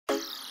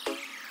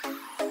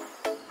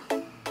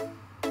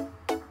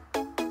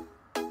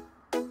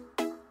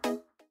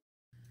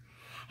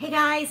Hey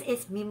guys,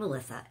 it's me,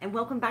 Melissa, and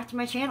welcome back to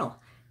my channel.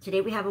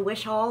 Today we have a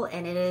wish haul,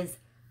 and it is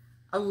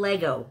a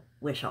Lego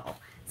wish haul.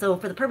 So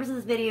for the purpose of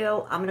this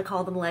video, I'm going to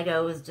call them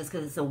Legos just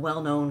because it's a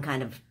well-known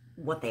kind of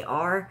what they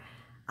are.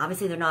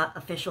 Obviously, they're not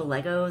official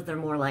Legos. They're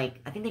more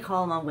like, I think they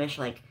call them on Wish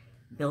like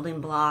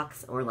building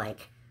blocks or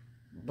like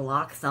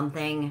block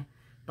something.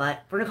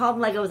 But we're going to call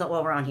them Legos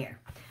while we're on here.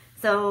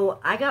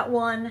 So I got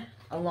one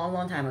a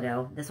long time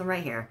ago, this one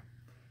right here,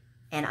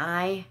 and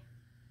I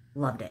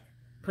loved it.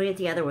 Putting it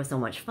together was so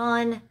much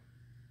fun.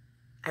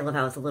 I love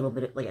how it's a little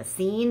bit like a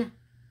scene.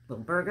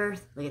 Little burgers.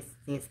 Look,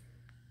 it's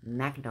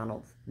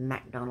McDonald's.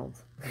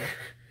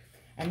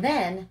 And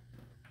then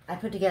I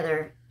put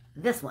together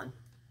this one.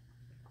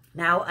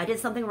 Now, I did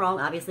something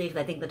wrong, obviously,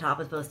 because I think the top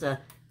was supposed to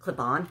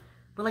clip on.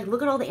 But, like,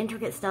 look at all the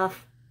intricate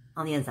stuff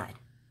on the inside.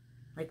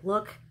 Like,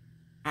 look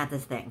at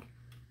this thing.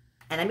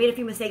 And I made a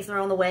few mistakes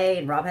along the way,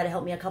 and Rob had to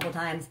help me a couple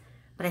times.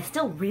 But I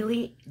still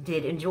really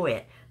did enjoy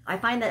it. I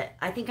find that,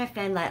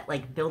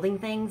 like, building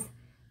things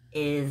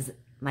is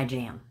my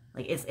jam.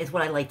 Like, it's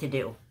what I like to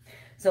do.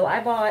 So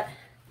I bought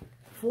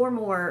 4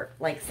 more,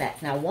 like,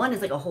 sets. Now, one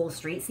is, like, a whole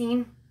street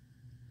scene.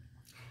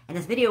 And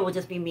this video will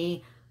just be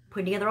me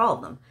putting together all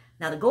of them.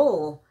 Now, the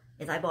goal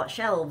is I bought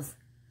shelves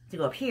to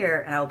go up here,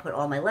 and I will put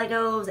all my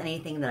Legos,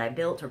 anything that I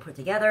built or put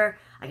together.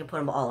 I can put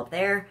them all up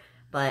there.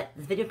 But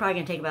this video is probably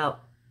going to take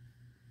about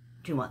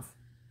 2 months.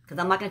 Because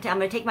I'm going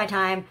to take my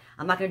time.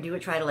 I'm not going to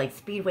try to, like,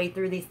 speedway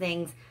through these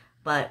things.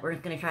 But we're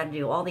just going to try to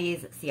do all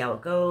these, see how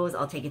it goes.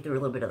 I'll take you through a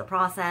little bit of the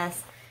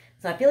process.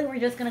 So I feel like we're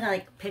just going to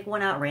like pick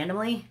one out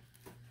randomly.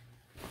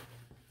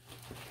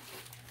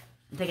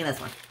 I'm picking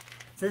this one.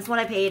 So this one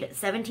I paid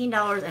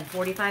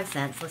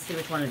 $17.45. Let's see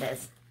which one it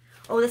is.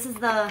 Oh, this is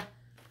the...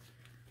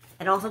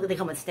 And also they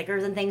come with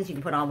stickers and things you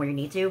can put on where you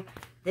need to.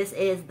 This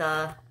is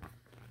the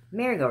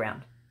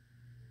merry-go-round.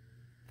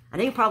 I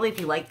know you probably,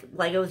 if you like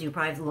Legos, you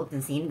probably have looked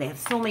and seen. They have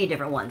so many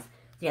different ones.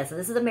 So yeah, so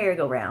this is a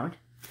merry-go-round.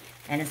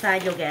 And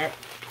inside you'll get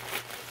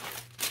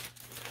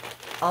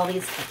all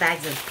these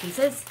bags of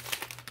pieces.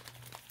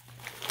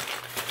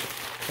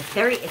 It's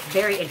very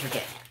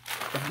intricate.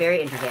 It's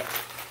very intricate.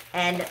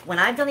 And when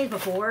I've done these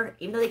before,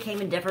 even though they came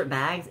in different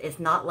bags, it's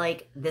not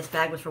like this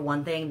bag was for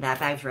one thing, that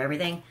bag's for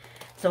everything.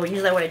 So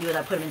usually what I do is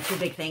I put them in 2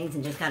 big things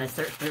and just kind of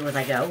search through as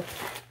I go.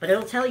 But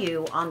it'll tell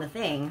you on the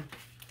thing,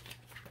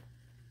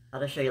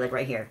 I'll just show you like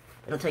right here.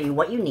 It'll tell you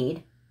what you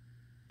need.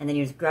 And then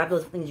you just grab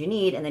those things you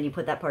need, and then you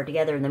put that part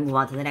together and then move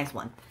on to the next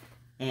one.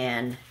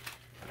 And,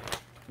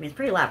 I mean, it's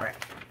pretty elaborate.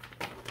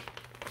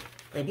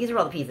 Like, these are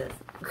all the pieces.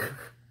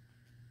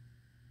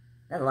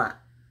 That's a lot.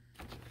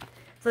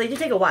 So they do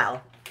take a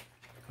while.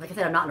 Like I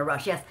said, I'm not in a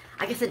rush. Yes,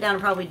 I could sit down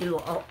and probably do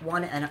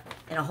one in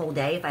a whole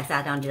day if I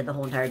sat down and did the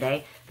whole entire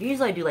day. But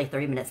usually I do like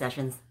 30-minute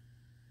sessions.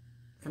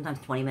 Sometimes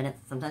 20 minutes,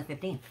 sometimes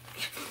 15.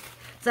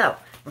 So,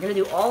 we're going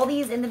to do all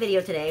these in the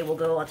video today.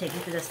 I'll take you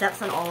through the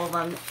steps on all of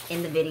them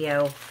in the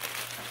video.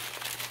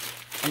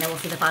 And then we'll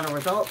see the final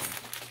results.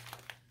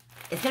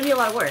 It's going to be a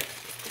lot of work,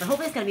 but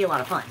hopefully it's going to be a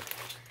lot of fun.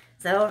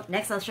 So,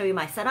 next I'll show you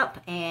my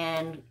setup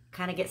and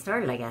kind of get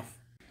started, I guess.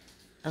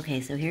 Okay,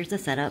 so here's the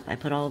setup. I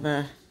put all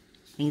the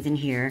things in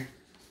here.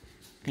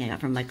 I think I got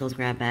from Michael's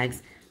grab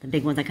bags. The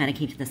big ones I kind of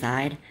keep to the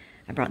side.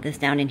 I brought this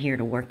down in here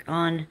to work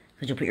on,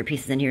 because you'll put your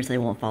pieces in here so they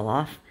won't fall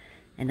off.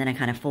 And then I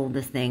kind of fold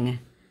this thing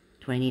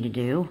to what I need to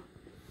do.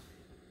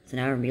 So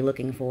now we're going to be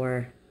looking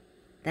for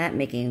that,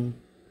 making,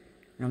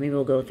 maybe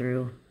we'll go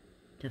through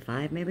to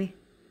 5 maybe?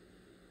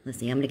 Let's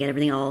see, I'm going to get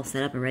everything all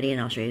set up and ready,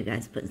 and I'll show you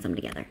guys putting some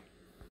together.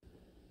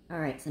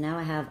 Alright, so now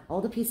I have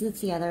all the pieces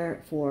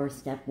together for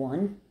step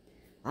 1.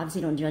 Obviously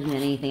don't judge me on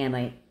anything, I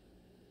might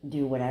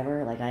do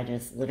whatever, like I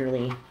just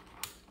literally,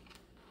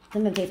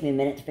 sometimes it takes me a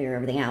minute to figure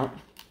everything out.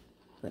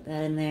 Put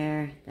that in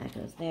there, that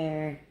goes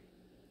there,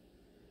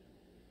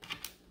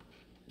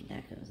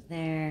 that goes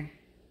there.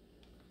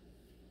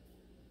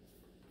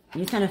 You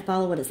just kind of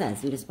follow what it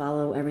says, you just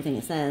follow everything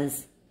it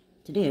says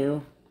to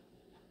do.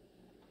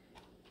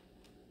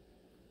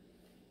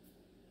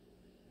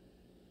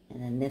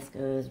 And then this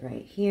goes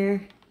right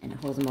here, and it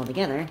holds them all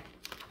together.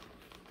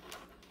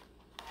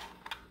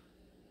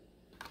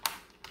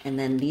 And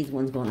then these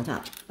ones go on the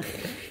top.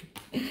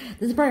 This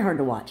is probably hard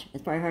to watch.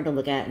 It's probably hard to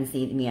look at and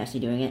see me actually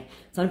doing it.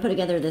 So I'm going to put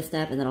together this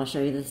step, and then I'll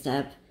show you this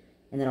step.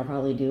 And then I'll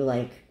probably do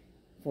like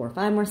 4 or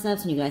 5 more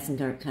steps, and you guys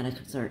can kind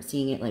of start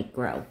seeing it like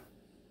grow.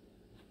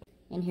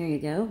 And here you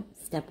go.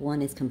 Step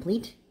 1 is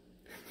complete.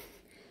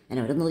 I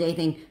know it doesn't look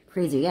anything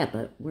crazy yet,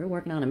 but we're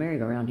working on a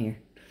merry-go-round here.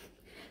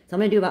 So I'm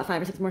going to do about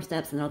 5 or 6 more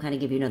steps, and then I'll kind of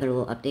give you another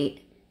little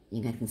update.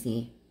 You guys can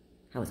see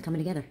how it's coming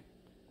together.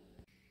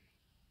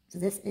 So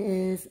this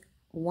is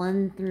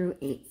 1 through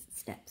 8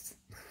 steps.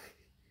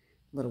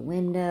 Little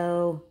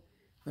window,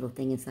 little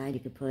thing inside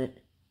you could put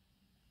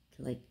to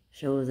like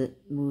shows it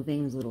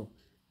moving. There's a little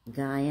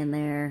guy in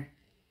there.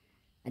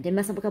 I did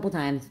mess up a couple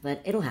times,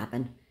 but it'll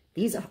happen.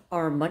 These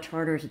are much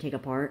harder to take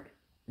apart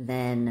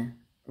than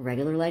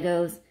regular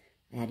Legos.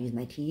 I had to use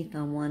my teeth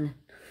on one.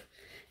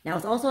 Now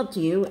it's also up to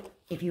you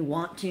if you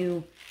want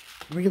to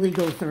really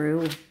go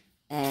through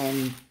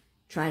and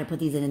try to put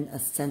these in a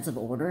sense of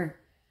order.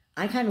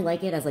 I kind of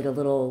like it as like a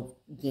little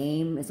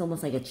game. It's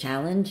almost like a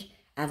challenge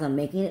as I'm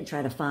making it,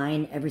 try to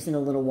find every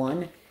single little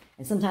one.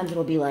 And sometimes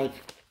it'll be like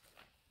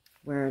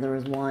where there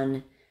was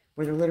one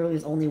where there literally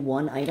was only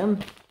one item.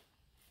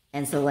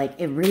 And so like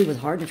it really was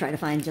hard to try to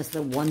find just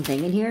the one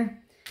thing in here.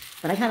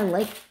 But I kind of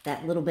like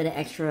that little bit of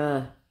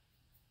extra,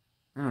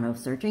 I don't know,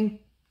 searching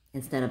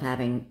instead of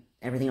having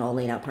everything all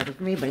laid out perfect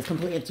for me. But it's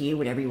completely up to you,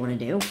 whatever you want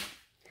to do.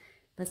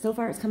 But so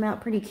far it's come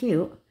out pretty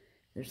cute.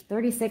 There's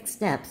 36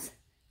 steps.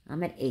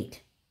 I'm at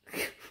 8.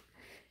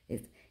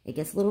 It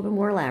gets a little bit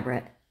more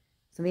elaborate.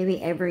 So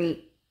maybe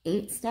every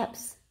 8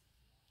 steps,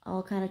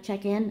 I'll kind of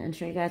check in and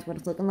show you guys what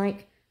it's looking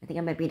like. I think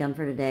I might be done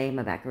for today.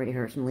 My back already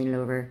hurts from leaning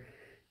over.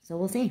 So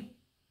we'll see.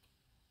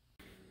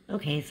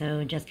 Okay,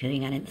 so just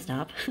kidding, I didn't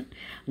stop.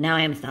 Now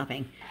I am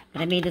stopping.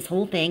 But I made this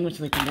whole thing, which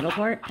is like the middle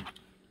part.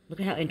 Look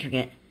at how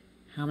intricate,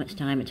 how much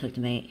time it took to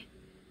make.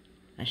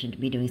 I should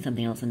be doing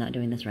something else and not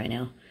doing this right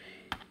now.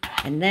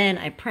 And then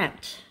I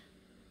prepped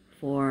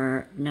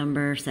for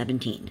number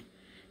 17.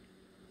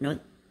 No,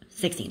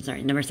 16,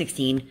 sorry, number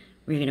 16.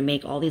 We're going to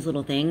make all these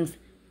little things.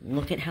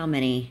 Look at how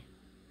many.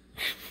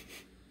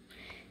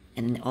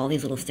 And all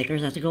these little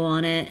stickers have to go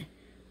on it.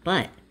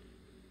 But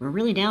we're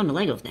really down to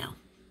Legos now.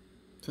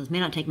 So this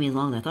may not take me as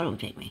long as I thought it would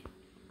take me.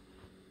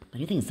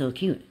 But I think it's so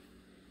cute.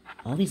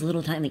 All these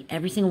little tiny, like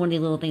every single one of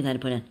these little things I had to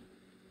put in.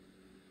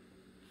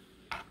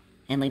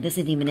 And like this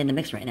isn't even in the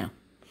mix right now.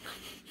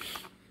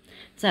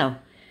 So,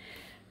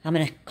 I'm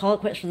going to call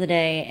it quits for the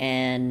day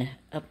and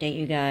update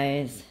you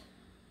guys,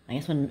 I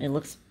guess when it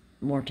looks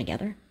more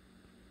together.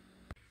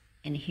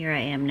 And here I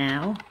am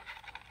now.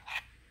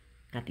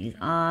 Got these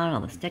on,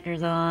 all the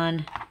stickers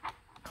on,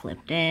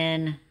 clipped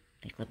in.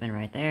 They clip in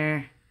right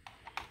there.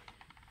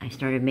 I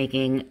started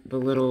making the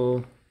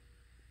little,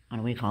 I don't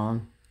know what you call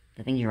them,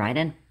 the things you ride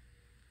in.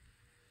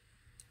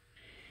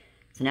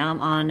 So now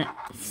I'm on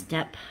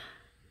step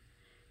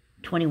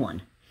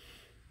 21.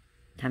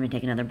 Time to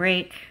take another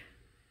break.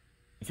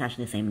 It's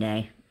actually the same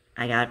day.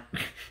 I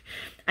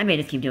may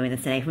just keep doing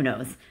this today, who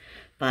knows.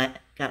 But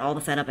got all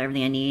the setup,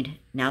 everything I need.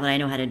 Now that I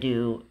know how to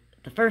do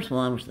the first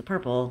one, which is the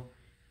purple,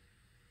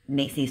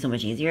 makes these so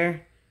much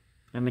easier.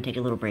 I'm going to take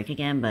a little break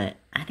again, but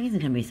I think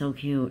it's going to be so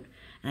cute.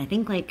 And I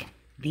think like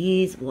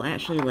these will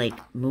actually like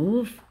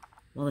move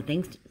while the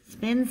thing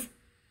spins.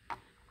 That's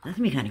going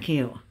to be kind of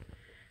cute. I'm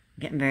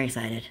getting very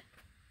excited.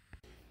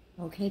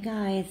 Okay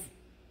guys,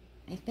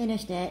 I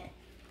finished it.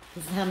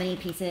 This is how many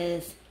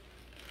pieces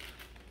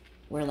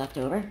were left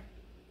over.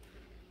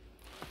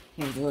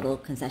 Here's a little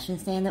concession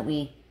stand that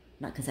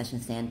not concession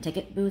stand,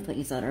 ticket booth, what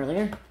you saw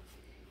earlier.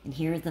 And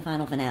here's the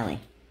final finale.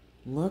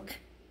 Look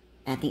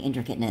at the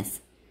intricateness.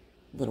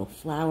 Little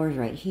flowers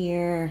right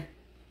here.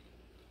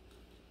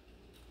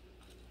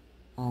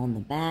 All in the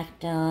back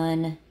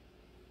done.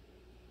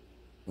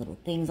 Little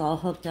things all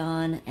hooked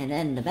on. And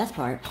then the best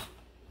part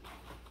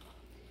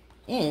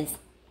is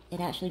it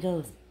actually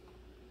goes.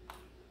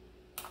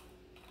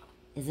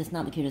 Is this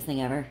not the cutest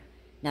thing ever?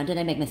 Now, did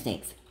I make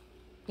mistakes?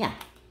 Yeah,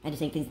 I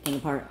just take things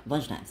apart a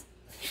bunch of times.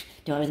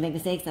 Do I always make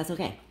mistakes? That's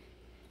okay.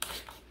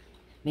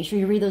 Make sure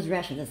you read those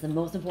directions. That's the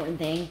most important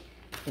thing,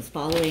 is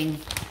following,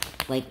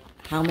 like,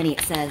 how many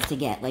it says to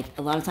get. Like,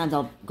 a lot of times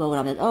I'll go and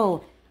I'll be like,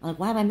 oh, I'm like,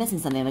 why am I missing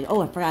something? I'm like,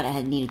 oh, I forgot I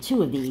had needed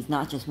 2 of these,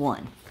 not just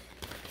 1.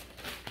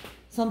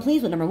 So I'm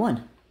pleased with number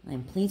 1.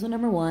 I'm pleased with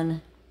number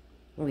 1,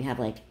 where we have,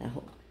 like, that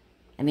whole...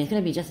 I mean, it's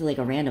going to be just, like,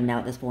 a random now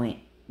at this point,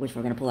 which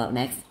we're going to pull out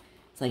next.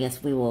 So I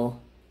guess we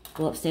will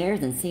go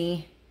upstairs and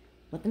see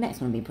what the next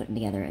one will be putting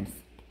together is.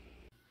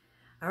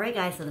 Alright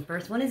guys, so the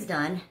first one is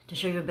done. To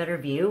show you a better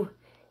view,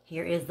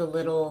 here is the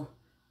little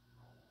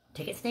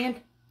ticket stand.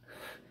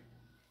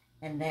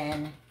 And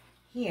then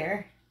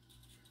here,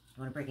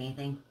 don't want to break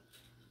anything,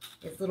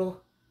 this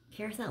little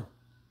carousel.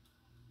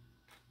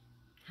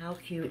 How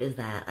cute is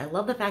that? I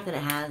love the fact that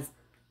it has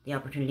the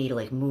opportunity to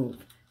like move.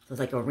 So it's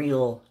like a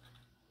real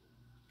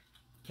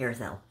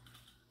carousel.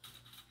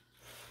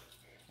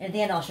 And at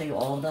the end, I'll show you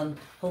all of them.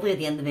 Hopefully at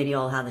the end of the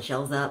video, I'll have the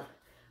shelves up.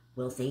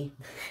 We'll see.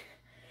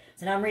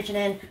 So now I'm reaching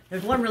in.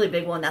 There's one really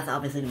big one. That's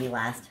obviously going to be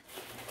last.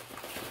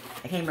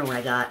 I can't remember what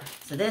I got.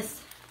 So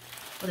this,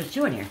 oh, there's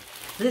 2 in here.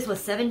 So this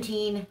was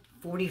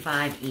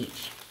 $17.45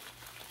 each.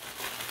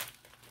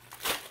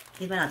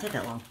 These might not take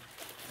that long.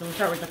 So we'll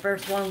start with the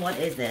first one. What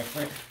is this?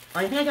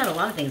 I think I got a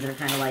lot of things that are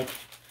kind of like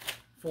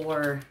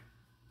for...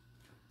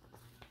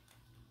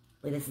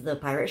 Wait, this is the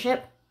pirate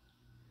ship.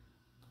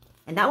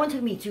 And that one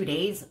took me 2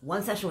 days.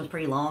 One session was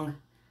pretty long.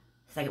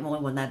 Second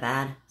one wasn't that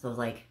bad. So it was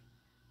like,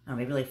 I don't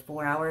know, maybe like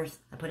 4 hours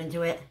I put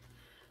into it.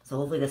 So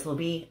hopefully this will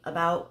be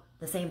about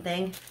the same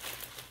thing.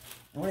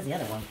 And what is the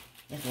other one?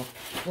 I guess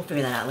we'll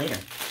figure that out later.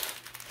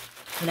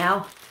 So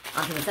now,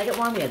 on to the second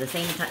one. We have the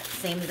same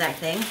exact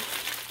thing.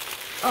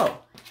 Oh.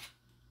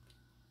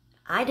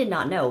 I did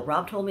not know.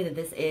 Rob told me that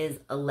this is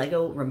a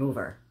Lego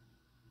remover.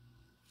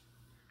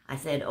 I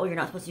said, oh, you're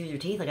not supposed to use your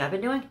teeth like I've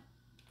been doing?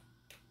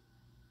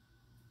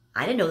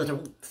 I didn't know there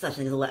was such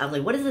thing as a Lego. I was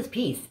like, what is this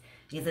piece?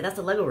 He said, that's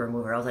a Lego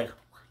remover. I was like,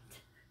 what?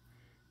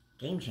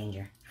 Game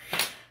changer.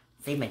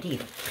 Saved my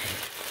teeth.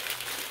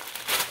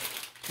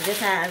 So this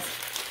has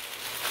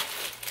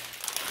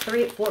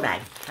 4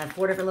 bags. I have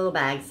 4 different little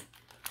bags.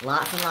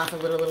 Lots and lots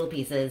of little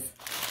pieces.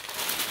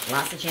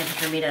 Lots of chances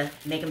for me to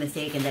make a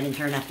mistake and then in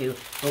turn have to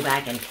go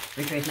back and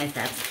retrace my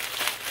steps.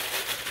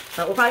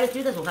 But we'll probably just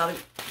do this. We'll probably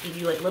give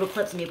you like little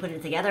clips of me putting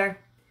it together.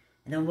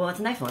 And then we'll move on to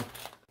the next one.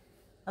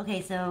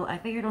 Okay, so I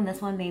figured on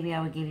this one maybe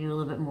I would give you a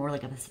little bit more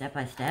like of a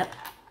step-by-step.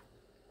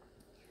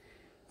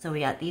 So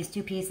we got these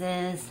 2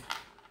 pieces.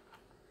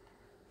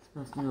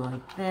 Supposed to go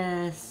like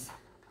this.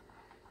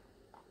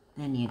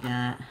 Then you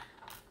got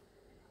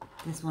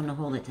this one to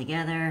hold it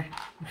together.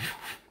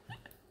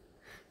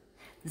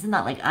 This is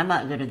not like, I'm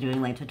not good at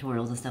doing like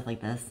tutorials and stuff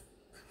like this.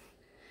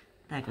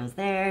 That goes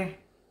there.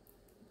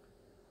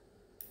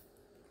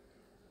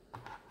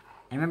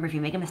 And remember, if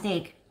you make a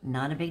mistake,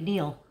 not a big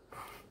deal.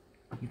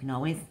 You can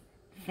always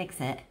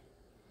fix it.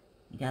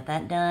 You got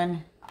that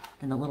done.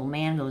 Then the little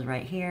man goes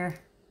right here.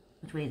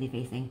 Which way is he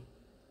facing?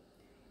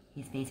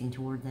 He's facing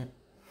towards it.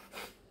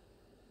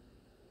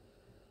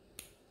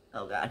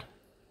 Oh God.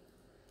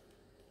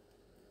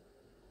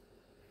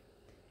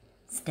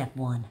 Step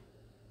 1.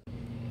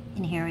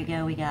 And here we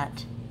go, we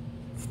got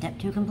step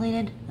 2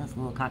 completed. That's a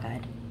little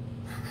cockeyed.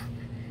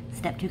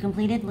 Step 2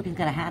 completed. Look, he's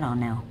got a hat on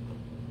now.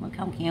 Look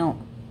how cute.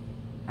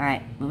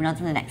 Alright, moving on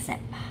to the next step.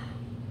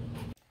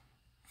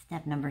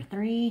 Step number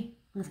 3.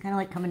 Looks kind of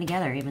like coming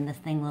together. Even this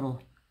thing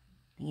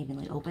even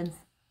like opens.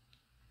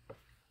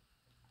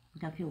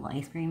 Look how cute, little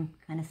ice cream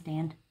kind of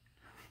stand.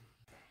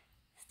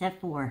 Step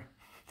 4.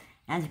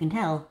 As you can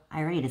tell, I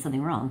already did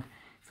something wrong.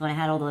 So when I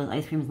had all those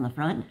ice creams in the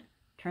front,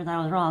 turns out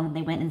I was wrong.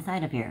 They went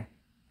inside of here.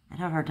 I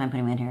had a hard time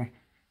putting them in here.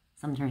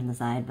 Some turns on the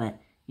side, but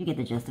you get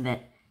the gist of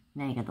it.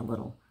 Now you got the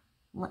little,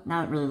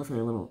 now it really looks like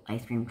a little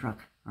ice cream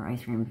truck or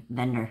ice cream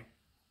vendor.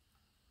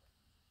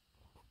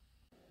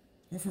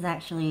 This is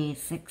actually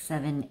 6,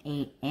 7,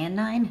 8, and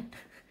 9.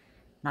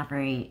 Not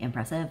very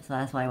impressive, so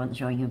that's why I wasn't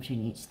showing you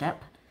between each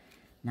step.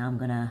 Now I'm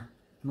gonna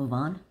move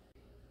on.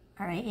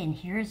 Alright, and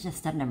here's just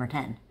step number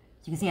 10.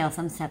 So you can see how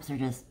some steps are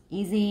just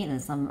easy, and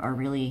some are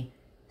really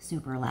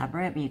super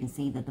elaborate, but you can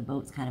see that the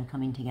boat's kind of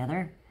coming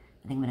together.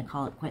 I think I'm gonna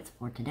call it quits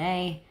for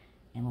today,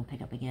 and we'll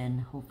pick up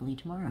again hopefully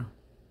tomorrow.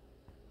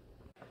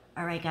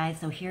 Alright guys,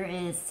 so here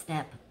is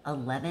step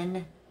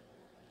 11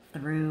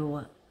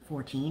 through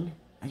 14.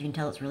 As you can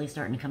tell, it's really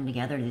starting to come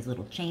together. These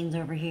little chains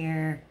over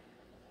here.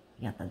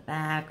 You got the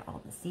back,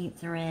 all the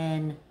seats are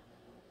in.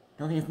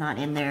 The only thing that's not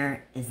in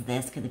there is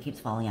this, because it keeps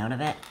falling out of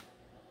it.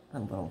 A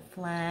little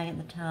flag at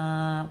the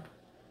top.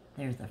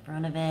 There's the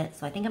front of it.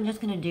 So I think I'm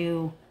just going to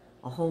do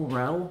a whole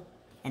row,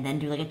 and then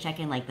do like a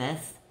check-in like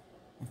this,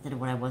 instead of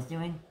what I was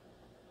doing.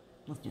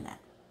 Let's do that.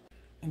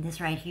 And this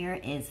right here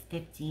is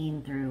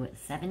 15 through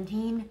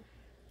 17.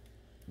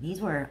 These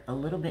were a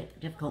little bit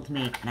difficult to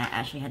make, and I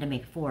actually had to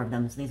make 4 of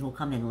them, so these will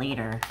come in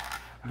later.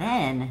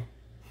 Then,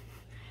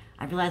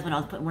 I realized when I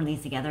was putting one of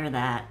these together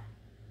that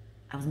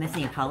I was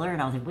missing a color,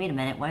 and I was like, wait a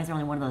minute, why is there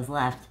only one of those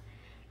left?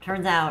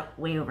 Turns out,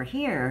 way over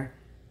here,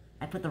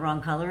 I put the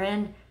wrong color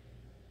in.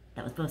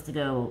 That was supposed to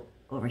go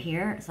over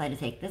here, so I had to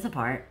take this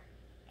apart,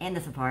 and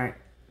this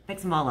apart,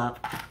 fix them all up.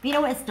 But you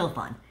know what, it's still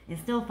fun.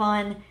 It's still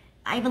fun.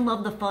 I even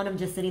love the fun of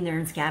just sitting there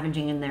and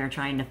scavenging in there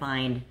trying to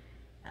find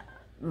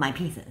my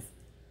pieces.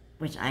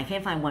 Which I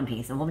can't find one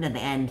piece. I'm hoping at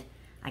the end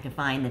I can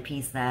find the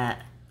piece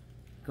that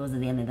goes at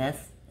the end of this.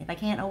 If I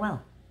can't, oh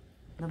well.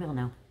 Nobody will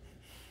know.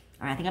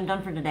 Alright, I think I'm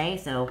done for today,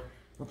 so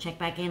we'll check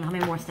back in how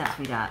many more steps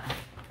we got.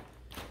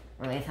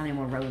 Or at least how many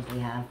more rows we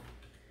have.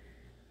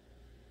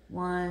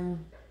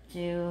 1,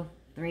 2,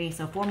 3,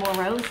 so 4 more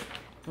rows.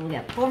 So we'll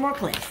get 4 more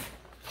clips.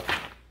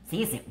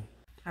 See you soon.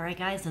 Alright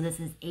guys, so this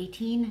is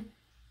 18,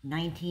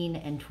 19,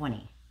 and 20.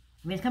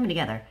 I mean, it's coming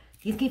together.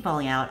 These keep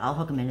falling out. I'll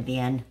hook them in at the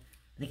end.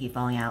 They keep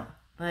falling out.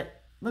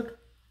 But look,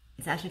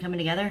 it's actually coming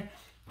together.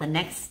 The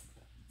next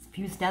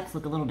few steps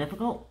look a little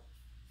difficult,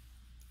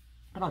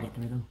 but I'll get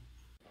through them.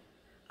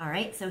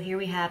 Alright, so here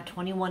we have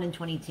 21 and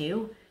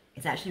 22.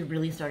 It's actually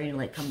really starting to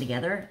like come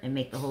together and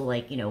make the whole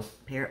like, you know,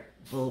 pirate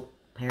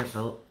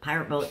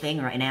boat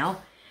thing right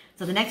now.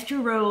 So the next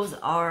 2 rows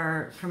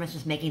are pretty much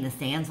just making the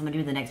stand. So I'm going to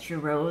do the next 2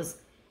 rows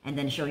and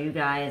then show you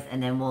guys,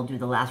 and then we'll do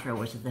the last row,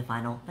 which is the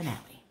final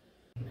finale.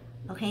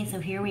 Okay, so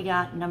here we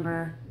got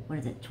number, what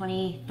is it,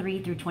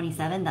 23 through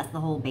 27. That's the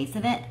whole base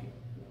of it.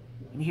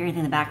 If you hear anything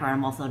in the background,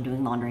 I'm also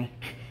doing laundry.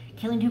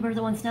 Killing 2 birds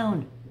with 1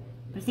 stone.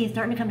 But see, it's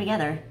starting to come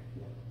together.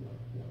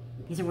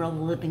 These are where all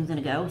the little things are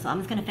going to go. So I'm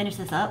just going to finish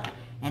this up,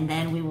 and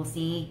then we will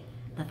see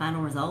the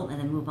final result, and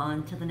then move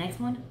on to the next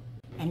one.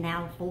 And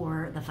now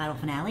for the final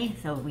finale.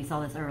 So we saw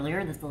this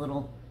earlier. This is the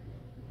little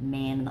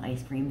man in the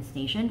ice cream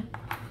station.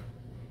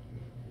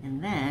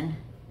 And then,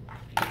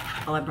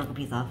 oh, I broke a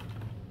piece off.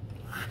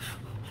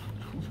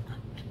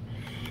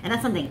 And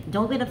that's something,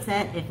 don't get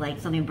upset if like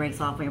something breaks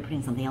off when you're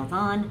putting something else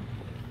on,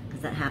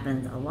 because that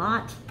happens a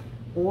lot.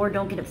 Or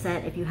don't get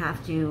upset if you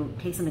have to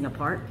take something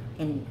apart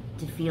and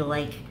to feel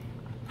like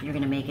you're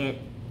gonna make it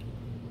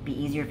be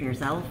easier for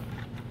yourself.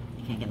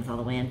 I can't get this all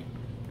the way in.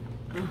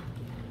 Oh.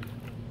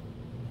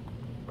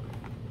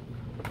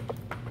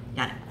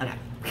 Got it, okay.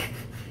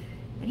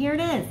 And here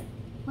it is,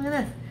 look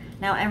at this.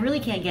 Now I really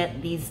can't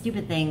get these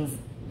stupid things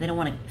they don't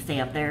want to stay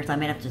up there, so I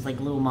might have to just like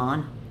glue them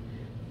on.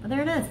 But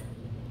there it is.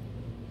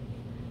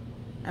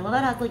 I love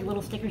that it has like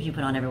little stickers you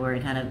put on everywhere to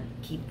kind of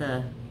keep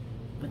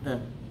with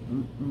the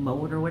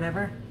mode or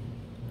whatever.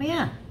 But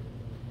yeah,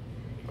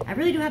 I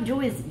really do have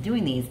joy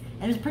doing these,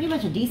 and there's pretty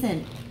much a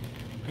decent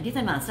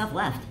amount of stuff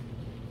left.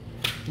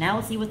 Now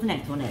let's see what the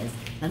next one is.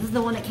 This is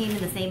the one that came in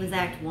the same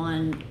exact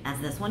one as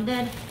this one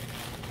did.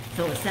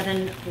 So it was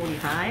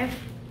 $7.45.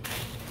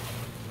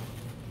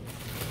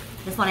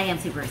 This one I am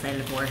super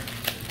excited for.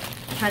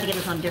 I tried to get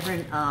this on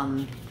different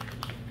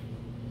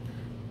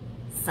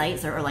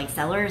sites or like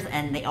sellers,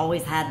 and they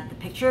always had the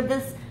picture of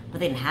this, but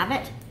they didn't have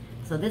it.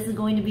 So this is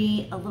going to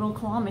be a little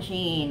claw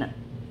machine.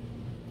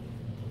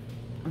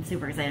 I'm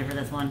super excited for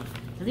this one.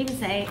 Does it even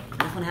say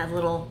this one has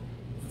little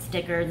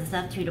stickers and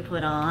stuff too to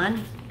put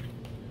on?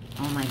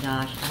 Oh my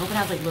gosh, I hope it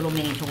has like little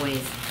mini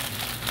toys.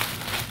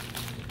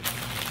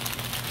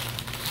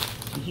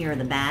 And here are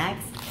the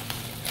bags.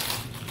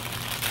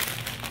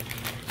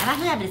 I'm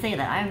actually happy to say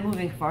that I'm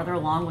moving farther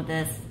along with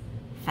this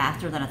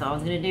faster than I thought I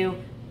was going to do,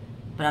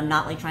 but I'm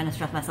not like trying to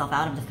stress myself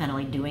out. I'm just kind of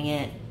like doing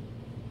it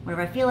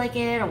whenever I feel like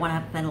it, or when I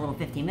have to spend a little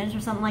 15 minutes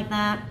or something like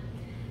that.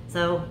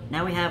 So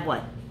now we have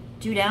what,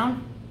 2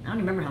 down? I don't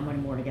remember how many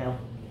more to go.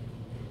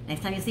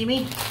 Next time you see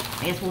me,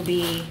 I guess we'll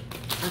be,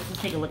 let's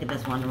just take a look at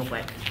this one real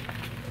quick.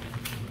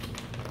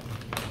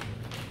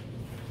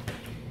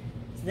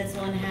 So this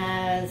one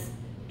has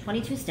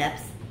 22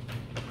 steps.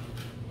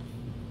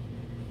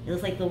 It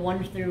looks like the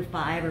 1 through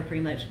 5 are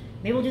pretty much,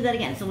 maybe we'll do that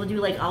again. So we'll do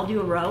like, I'll do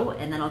a row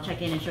and then I'll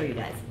check in and show you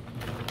guys.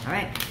 All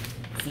right,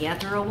 see you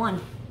after row 1.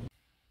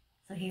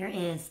 So here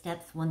is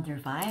steps 1 through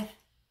 5.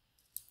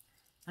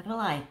 Not gonna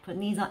lie,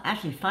 putting these on,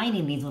 actually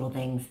finding these little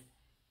things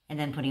and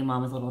then putting them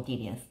on was a little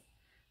tedious.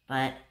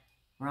 But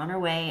we're on our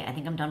way. I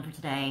think I'm done for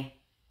today,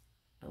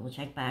 but we'll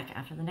check back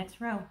after the next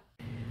row.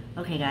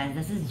 Okay guys,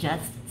 this is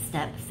just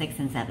step 6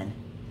 and 7.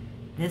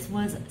 This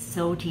was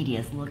so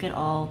tedious. Look at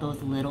all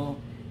those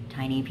little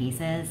tiny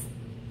pieces.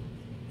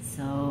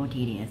 So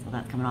tedious. Well,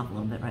 that's coming off a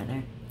little bit right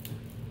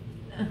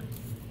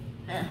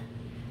there.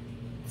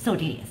 So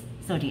tedious,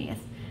 so tedious.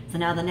 So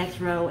now the next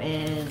row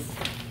is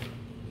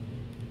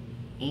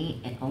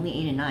 8, and only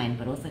 8 and 9,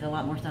 but it looks like a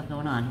lot more stuff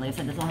going on. Like I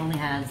said, this one only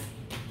has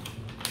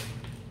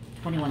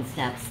 21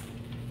 steps,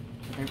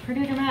 but they're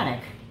pretty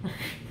dramatic.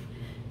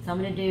 So I'm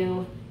gonna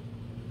do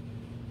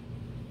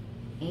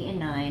 8 and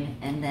 9,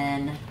 and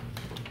then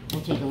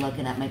we'll take a look,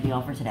 and that might be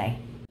all for today.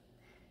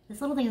 This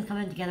little thing is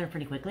coming together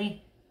pretty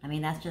quickly. I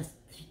mean, that's just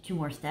 2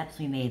 more steps.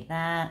 We made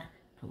that,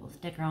 put a little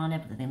sticker on it,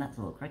 but the thing that's a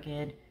little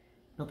crooked.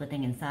 Built the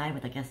thing inside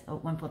with, I guess, oh,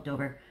 one flipped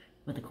over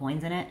with the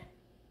coins in it.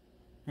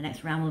 The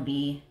next round will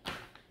be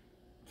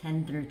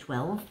 10 through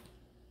 12. I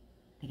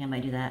think I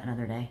might do that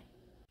another day.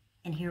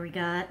 And here we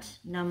got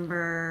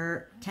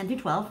number 10 through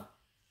 12.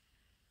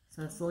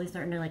 So it's slowly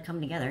starting to like come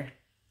together.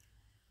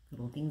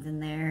 Little things in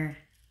there.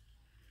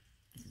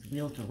 This is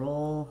wheels to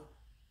roll.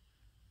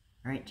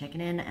 All right,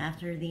 checking in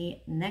after the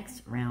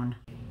next round.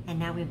 And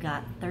now we've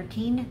got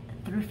 13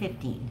 through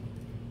 15.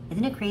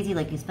 Isn't it crazy?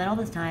 Like you spend all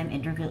this time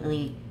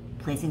intricately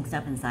placing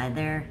stuff inside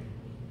there,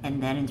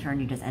 and then in turn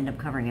you just end up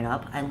covering it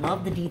up. I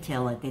love the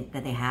detail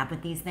that they have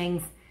with these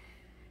things.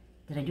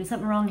 Did I do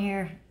something wrong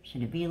here?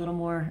 Should it be a little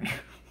more?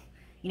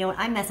 You know what?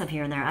 I mess up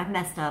here and there. I've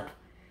messed up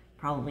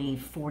probably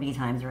 40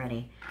 times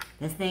already.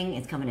 This thing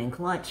is coming in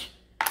clutch.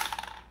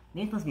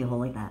 Maybe it's supposed to be a hole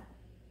like that.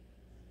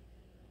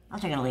 I'll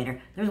check it out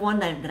later. There's one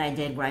that I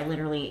did where I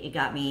literally, it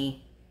got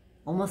me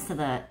almost to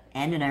the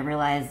end, and I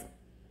realized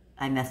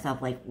I messed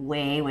up like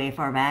way, way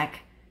far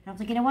back. And I was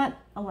like, you know what?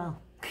 Oh well.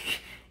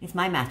 It's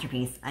my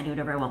masterpiece. I do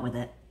whatever I want with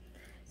it.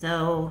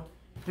 So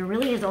there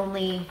really is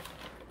only,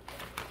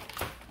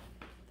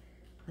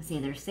 let's see,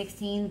 there's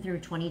 16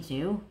 through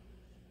 22.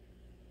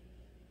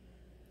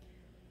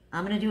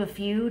 I'm going to do a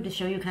few to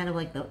show you kind of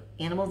like the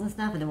animals and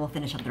stuff, and then we'll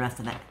finish up the rest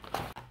of it.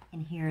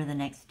 And here are the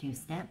next 2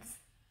 steps.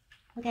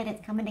 Look at it,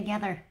 it's coming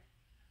together.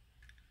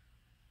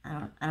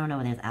 I don't know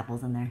if there's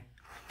apples in there.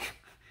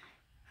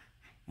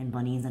 And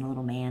bunnies and a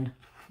little man.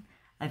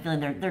 I feel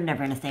like they're never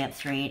going to stay up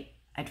straight.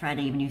 I tried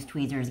to even use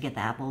tweezers to get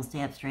the apples to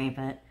stay up straight,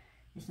 but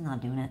it's just not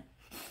doing it.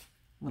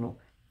 Little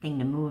thing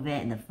to move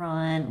it in the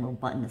front, little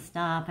button to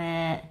stop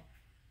it,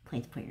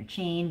 place to put your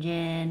change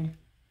in.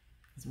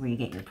 This is where you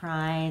get your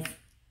prize.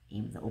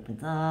 Even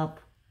opens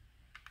up.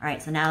 All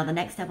right, so now the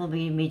next step will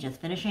be me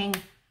just finishing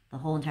the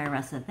whole entire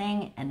rest of the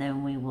thing, and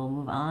then we will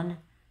move on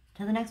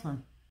to the next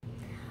one.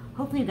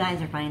 Hopefully you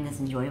guys are finding this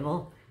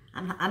enjoyable.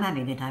 I'm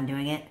having a good time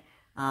doing it.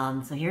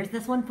 So here's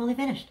this one fully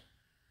finished.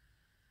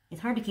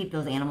 It's hard to keep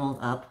those animals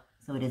up,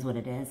 so it is what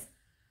it is.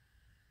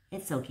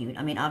 It's so cute.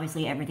 I mean,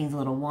 obviously everything's a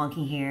little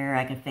wonky here.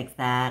 I could fix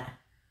that.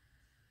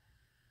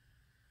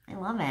 I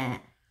love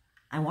it.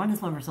 I wanted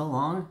this one for so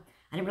long.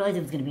 I didn't realize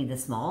it was going to be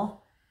this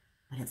small,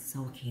 but it's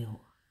so cute.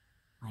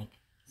 Like,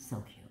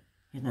 so cute.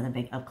 Here's another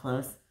big up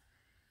close.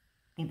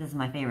 I think this is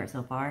my favorite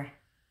so far.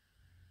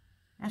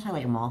 Actually, I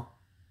like them all.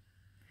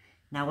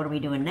 Now, what are we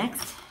doing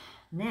next?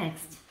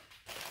 Next,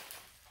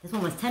 this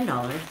one was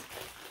 $10.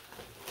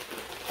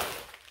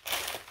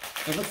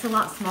 It looks a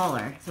lot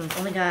smaller, so it's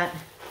only got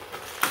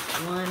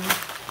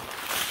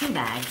 1, 2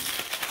 bags,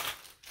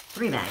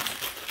 3 bags,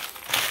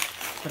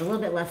 but a little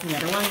bit less than the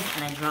other ones,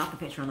 and I dropped the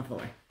picture on the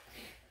floor.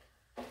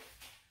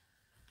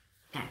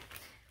 Okay,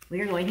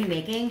 we are going to be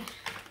making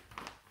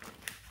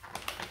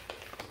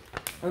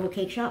a little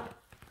cake shop.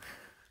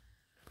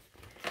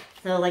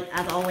 So, like,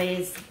 as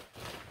always,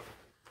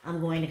 I'm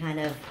going to kind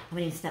of, how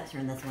many steps are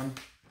in this one?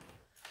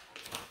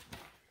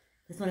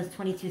 This one is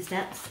 22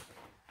 steps.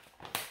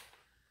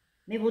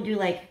 Maybe we'll do,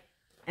 like,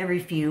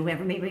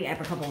 maybe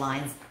every couple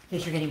lines, in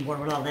case you're getting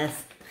bored with all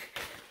this.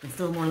 There's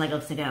still more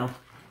Legos to go.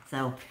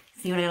 So,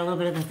 see when I got a little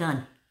bit of this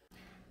done.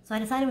 So I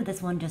decided with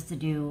this one just to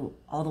do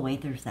all the way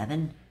through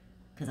 7,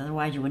 because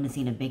otherwise you wouldn't have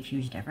seen a big,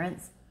 huge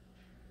difference.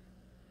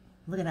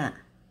 Look at that.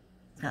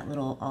 It's got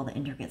all the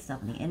intricate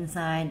stuff on the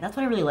inside. That's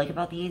what I really like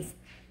about these,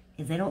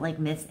 is they don't, like,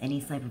 miss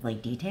any type of,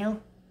 like,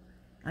 detail.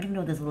 I don't even know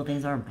what those little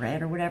things are,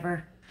 bread or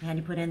whatever they had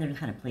to put in. They're just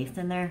kind of placed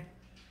in there.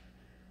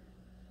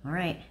 All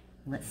right,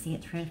 let's see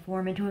it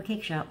transform into a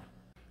cake shop.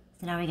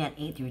 So now we got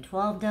 8 through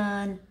 12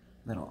 done.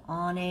 Little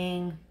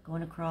awning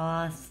going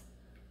across.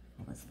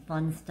 All this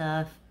fun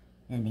stuff.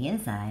 And the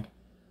inside,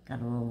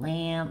 got a little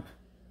lamp.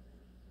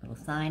 Little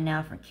sign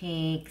now for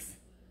cakes,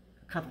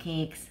 for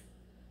cupcakes.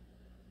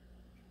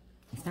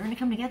 It's starting to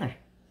come together.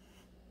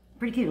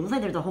 Pretty cute. It looks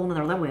like there's a whole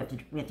nother level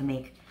we have to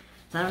make.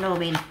 So I don't know, I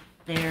mean,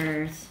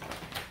 there's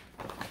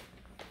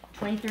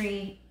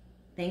 23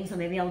 things, so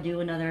maybe I'll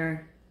do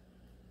another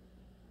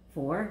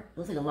 4.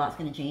 Looks like a lot's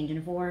gonna change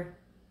in 4.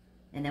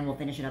 And then we'll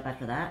finish it up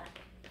after that.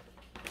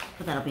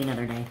 But that'll be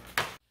another day.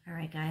 All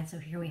right, guys, so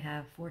here we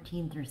have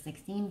 14 through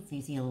 16. So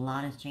you see a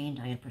lot has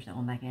changed. I gotta push that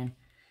one back in.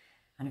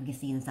 I don't know if you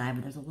can see inside,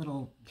 but there's a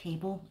little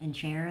table and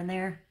chair in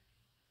there.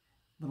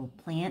 Little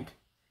plant.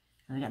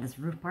 So we got this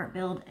roof part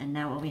build, and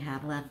now what we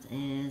have left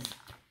is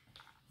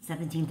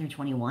 17 through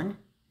 21.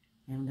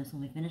 And this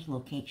one we finished, a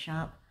little cake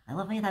shop. I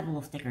love how you have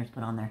little stickers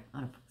put on there.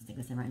 I'm gonna stick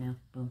this in right now.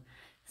 Boom.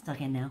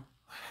 Stuck in now.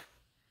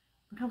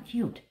 Look how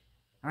cute.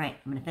 All right,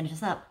 I'm gonna finish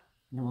this up,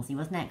 and then we'll see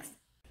what's next.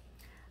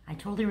 I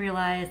totally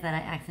realized that I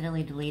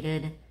accidentally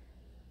deleted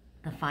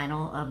the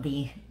final of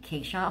the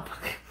cake shop.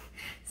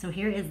 So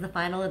here is the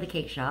final of the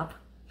cake shop.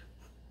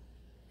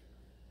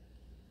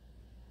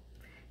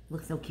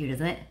 Looks so cute,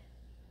 isn't it?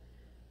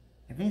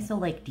 Everything's so,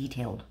 like,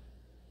 detailed.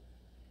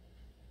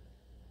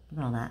 Look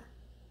at all that.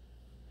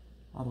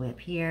 All the way up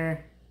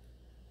here.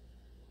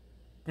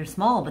 They're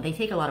small, but they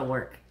take a lot of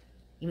work.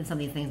 Even some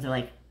of these things are,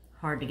 like,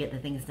 hard to get the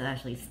things to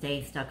actually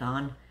stay stuck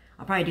on.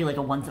 I'll probably do, like,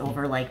 a once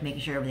over, like,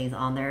 making sure everything's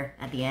on there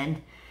at the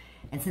end.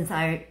 And since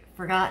I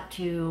forgot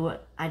to,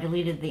 I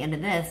deleted the end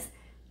of this,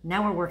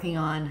 now we're working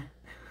on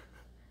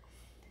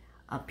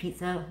a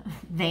pizza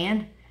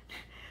van.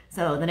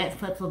 So the next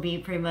clips will be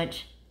pretty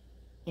much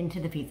into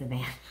the pizza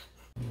van.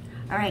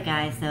 Alright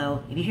guys,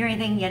 so if you hear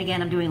anything, yet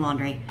again, I'm doing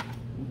laundry.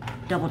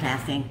 Double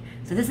tasking.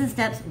 So this is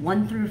steps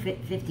 1 through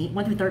 13.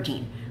 1 through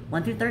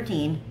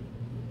 13,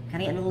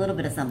 kind of getting a little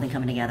bit of something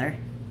coming together.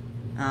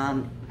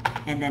 And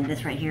then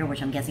this right here,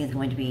 which I'm guessing is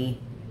going to be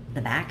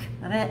the back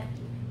of it.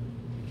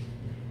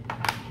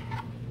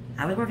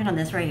 I was working on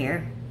this right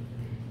here,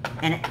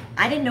 and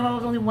I didn't know I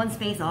was only 1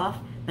 space off,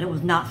 but it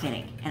was not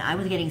fitting, and I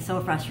was getting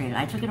so frustrated.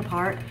 I took it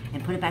apart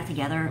and put it back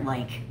together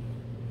like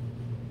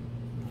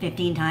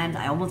 15 times.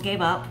 I almost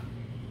gave up,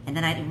 and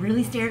then I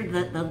really stared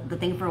at the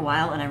thing for a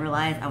while, and I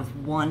realized I was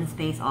 1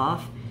 space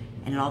off,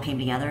 and it all came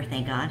together,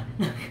 thank God.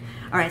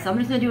 Alright, so I'm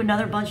just going to do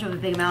another bunch of a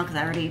big amount, because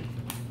I already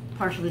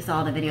partially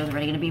saw the video is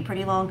already going to be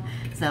pretty long.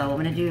 So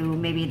I'm going to do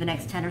maybe the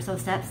next 10 or so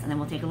steps, and then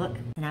we'll take a look.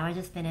 So now I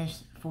just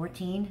finished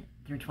 14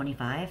 through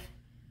 25.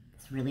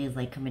 This really is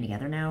like coming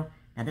together now.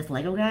 Now this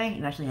Lego guy,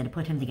 you actually had to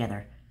put him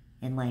together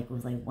in like, it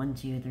was like 1,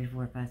 2, 3,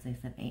 4, 5,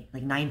 6, 7, 8,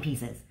 like 9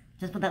 pieces.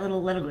 Just put that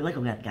little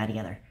Lego guy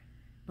together.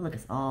 But look,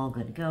 it's all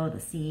good to go. The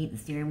seat, the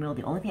steering wheel.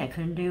 The only thing I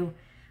couldn't do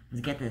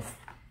was get this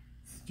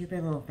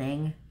stupid little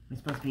thing. It was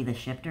supposed to be the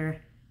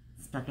shifter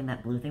stuck in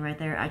that blue thing right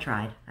there. I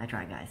tried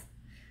guys.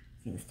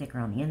 See the sticker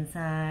on the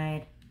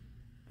inside.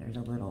 There's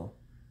a little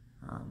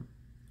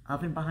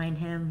oven behind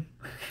him.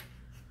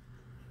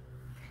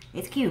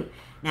 It's cute.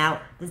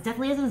 Now, this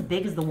definitely isn't as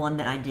big as the one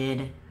that I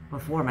did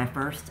before, my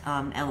first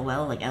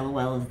LOL. Like,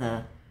 LOL is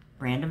the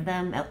brand of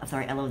them.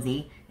 Sorry,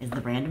 LOZ is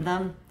the brand of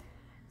them.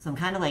 So I'm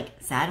kind of like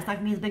sad it's not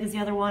going to be as big as the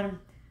other one,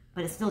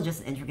 but it's still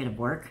just intricate of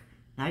work.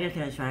 Now I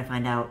gotta try to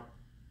find out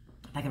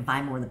if I can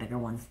find more of the bigger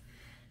ones.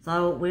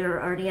 So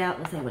we're already at,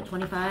 let's say, what,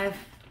 25?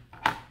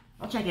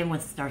 I'll check in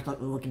once it starts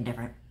looking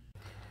different.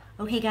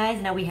 Okay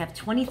guys, now we have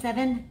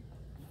 27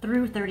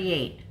 through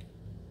 38.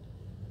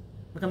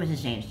 Look how much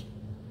has changed.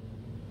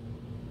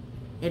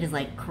 It is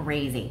like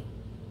crazy.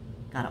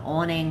 Got an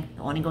awning.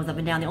 The awning goes up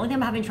and down. The only thing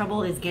I'm having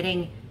trouble is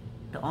getting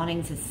the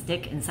awning to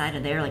stick inside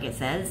of there like it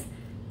says.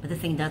 But this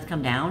thing does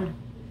come down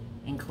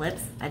in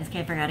clips. I just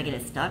can't figure out how to get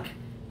it stuck.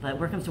 But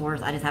worst comes to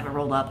worst, I just have it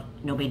rolled up.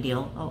 No big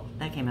deal. Oh,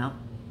 that came out.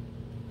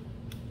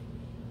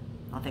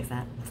 I'll fix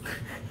that.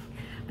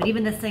 But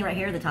even this thing right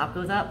here, the top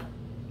goes up.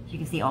 So you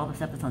can see all the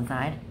stuff that's on the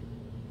side.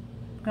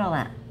 Look at all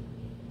that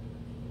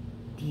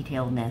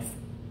detailedness.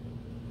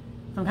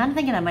 So I'm kind of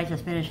thinking I might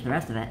just finish the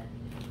rest of it.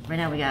 Right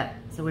now we got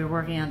So we're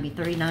working on be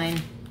 39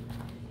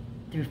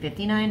 through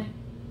 59.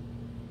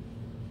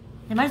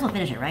 They might as well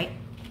finish it, right?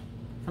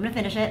 So I'm gonna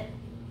finish it.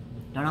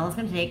 Don't know how long it's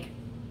gonna take.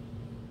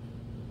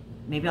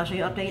 Maybe I'll show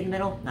you an update in the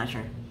middle, not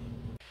sure.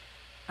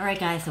 All right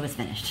guys, so it's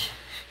finished.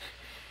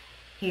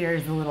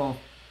 Here's the little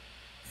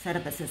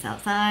setup that sits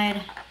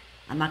outside.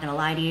 I'm not gonna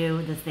lie to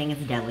you, this thing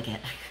is delicate.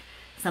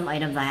 Some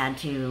items I had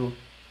to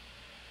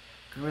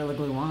Gorilla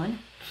Glue on.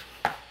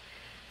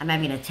 I'm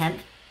having an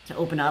attempt to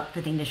open up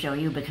the thing to show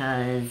you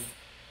because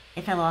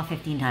it fell off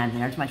 15 times,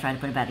 and every time I tried to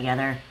put it back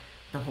together,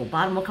 the whole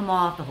bottom will come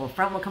off, the whole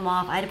front will come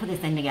off. I had to put this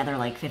thing together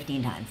like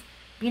 15 times.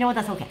 But you know what,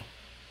 that's okay.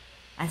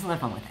 I still have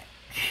fun with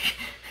it.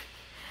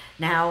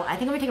 Now, I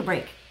think I'm gonna take a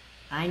break.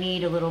 I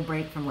need a little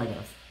break from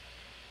Legos.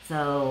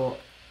 So,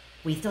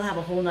 we still have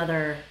a whole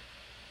nother,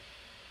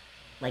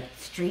 like,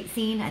 street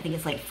scene. I think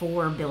it's like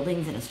 4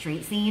 buildings in a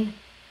street scene.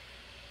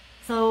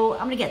 So, I'm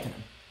gonna get to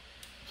them.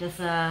 Just,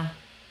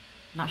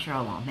 not sure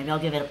how long. Maybe I'll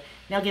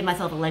give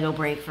myself a Lego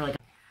break for like,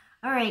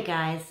 alright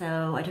guys,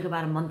 so I took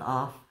about a month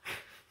off.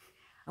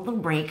 A little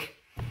break.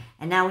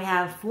 And now we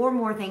have 4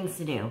 more things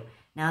to do.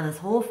 Now this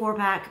whole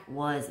 4-pack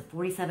was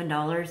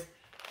 $47,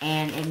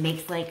 and it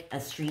makes like a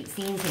street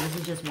scene, so this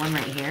is just one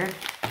right here.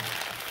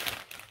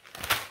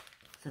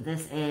 So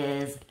this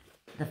is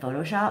the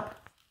Photoshop.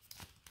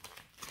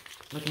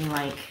 Looking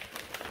like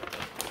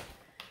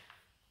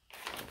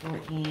only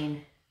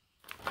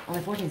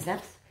 14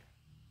 steps?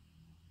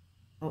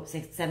 Oh,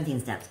 17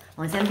 steps.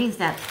 Only 17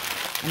 steps.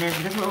 And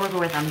then this is what we're working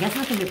with. I'm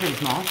guessing it's going to be pretty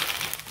small.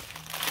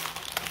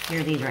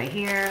 Here are these right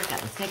here. Got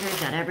the stickers,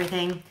 got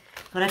everything.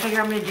 So what I figure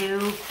I'm going to do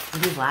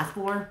with these last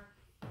 4,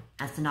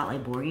 as to not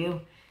like bore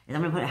you, is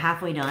I'm going to put it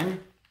halfway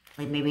done.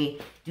 Like maybe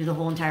do the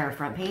whole entire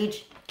front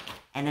page.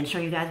 And then show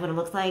you guys what it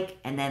looks like.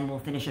 And then we'll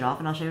finish it off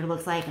and I'll show you what it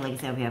looks like. And like I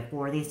said, we have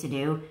 4 of these to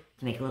do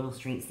to make a little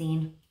street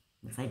scene.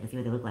 I'm excited to see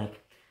what they look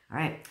like.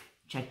 Alright,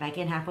 check back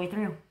in halfway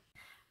through.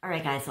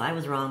 Alright guys, so I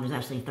was wrong. There's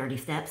actually 30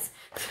 steps.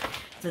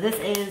 So this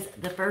is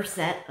the first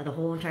set of the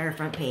whole entire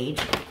front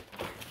page.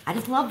 I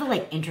just love the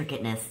like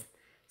intricateness.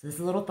 So this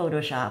is a little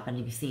Photoshop, and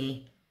you can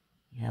see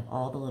you have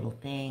all the little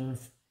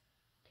things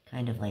to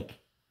kind of like,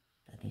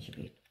 that thing should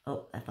be,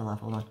 oh, that fell off,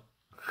 hold on.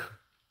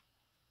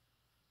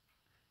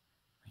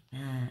 Like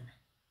that.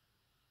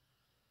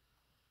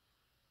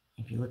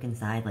 If you look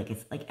inside, like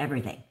it's like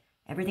everything.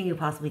 Everything you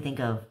possibly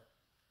think of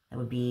that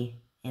would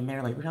be in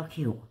there. Like, look how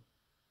cute.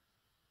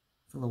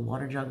 It's a little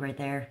water jug right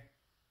there.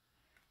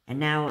 And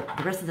now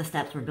the rest of the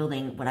steps we're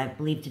building what I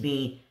believe to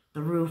be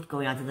the roof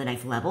going on to the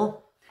next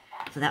level.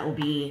 So that will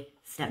be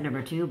step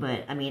number 2.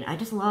 But I mean, I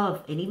just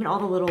love, and even all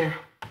the little, I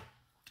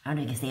don't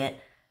know if you can see it,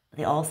 but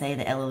they all say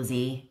the LOZ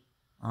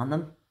on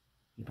them.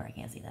 You probably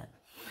can't see that.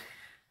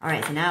 All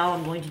right, so now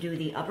I'm going to do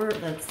the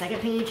second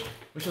page,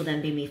 which will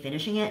then be me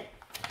finishing it.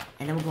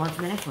 And then we'll go on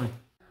to the next one.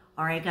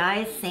 All right,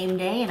 guys, same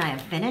day, and I am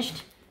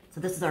finished. So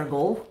this is our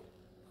goal,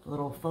 a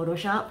little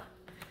Photoshop.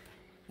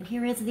 And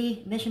here is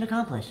the mission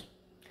accomplished.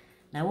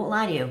 Now, I won't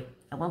lie to you.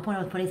 At one point,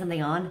 I was putting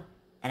something on,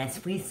 and I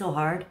squeezed so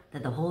hard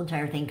that the whole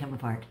entire thing came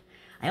apart.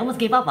 I almost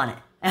gave up on it.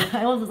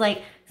 I almost was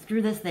like,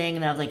 screw this thing,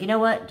 and then I was like, you know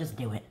what? Just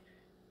do it.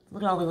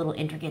 Look at all the little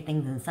intricate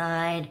things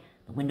inside.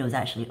 The window's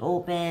actually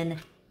open.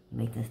 You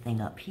make this thing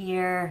up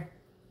here.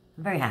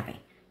 I'm very happy.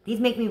 These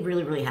make me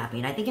really, really happy,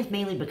 and I think it's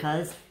mainly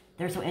because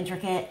they're so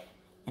intricate,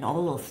 and all the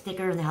little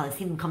stickers and how they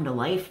see them come to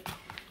life.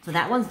 So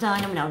that one's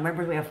done. Now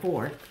remember, we have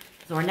 4.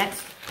 So our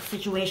next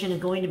situation is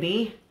going to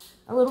be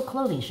a little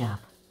clothing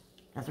shop.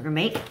 That's what we're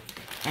going to make.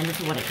 And this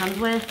is what it comes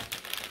with.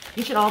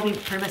 These should all be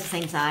pretty much the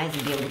same size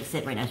and be able to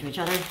sit right next to each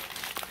other.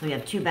 So we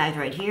have 2 bags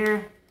right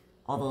here.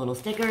 All the little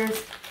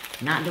stickers.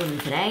 Not doing them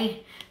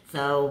today.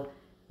 So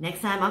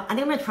next time, I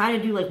think I'm going to try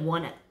to do like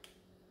one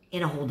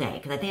in a whole day.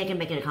 Because I think I can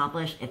make it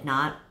accomplished. If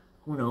not,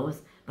 who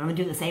knows. But I'm going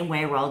to do it the same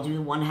way where I'll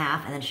do one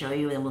half and then show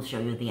you. And then we'll show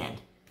you at the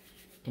end.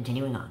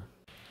 Continuing on.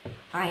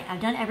 Alright,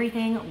 I've done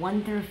everything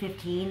 1 through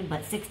 15,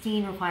 but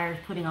 16 requires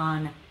putting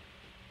on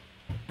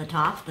the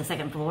top, the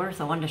second floor,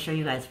 so I wanted to show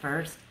you guys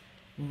first.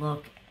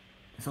 Look,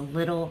 it's a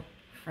little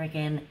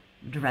freaking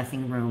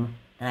dressing room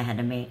that I had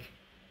to make.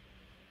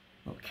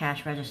 Little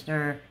cash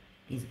register,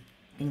 these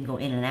things go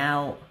in and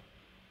out.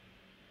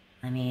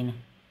 I mean,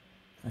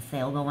 there's a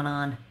sale going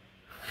on.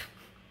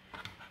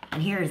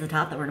 And here is the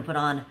top that we're going to put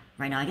on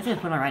right now. I guess I'm going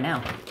to put it on right now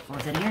before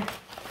we're sitting here.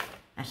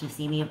 Actually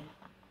see me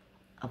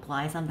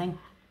apply something.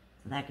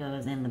 So that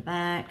goes in the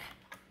back.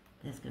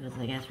 This goes,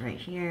 I guess, right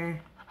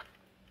here.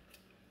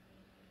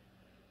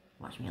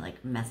 Watch me,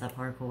 like, mess up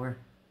hardcore.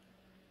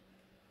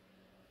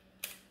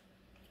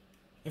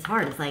 It's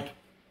hard. It's like,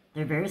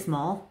 they're very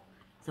small,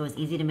 so it's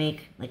easy to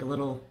make, like, a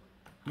little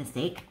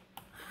mistake.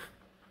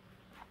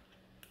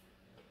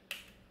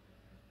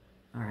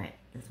 Alright,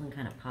 this one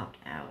kind of popped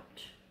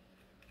out.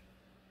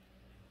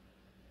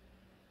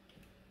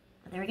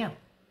 But there we go.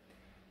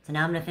 So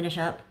now I'm going to finish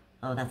up.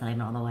 Oh, that's not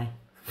even all the way.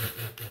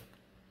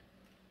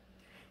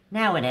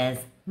 Now it is.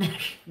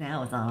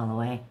 Now it's not all the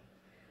way.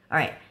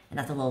 Alright, and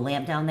that's a little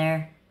lamp down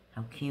there.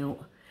 How cute.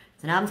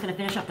 So now I'm just going to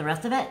finish up the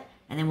rest of it,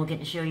 and then we'll get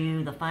to show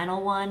you the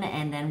final one,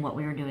 and then what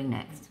we were doing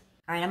next.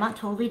 Alright, I'm not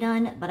totally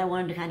done, but I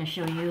wanted to kind of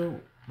show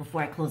you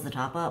before I close the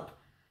top up.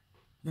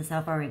 This is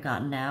how far we've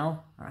gotten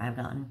now, or I've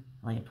gotten.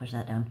 Well, I can push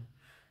that down.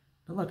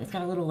 But look, it's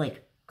got a little,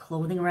 like,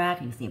 clothing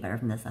rack. You can see it better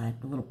from this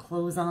side. The little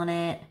clothes on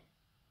it.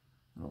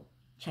 Little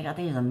checkout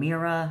thing. There's a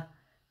mirror.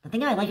 The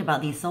thing I like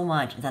about these so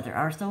much is that they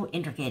are so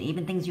intricate.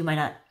 Even things you might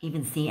not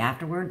even see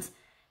afterwards.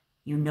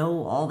 You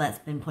know all that's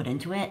been put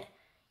into it.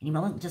 And you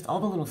know, just all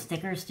the little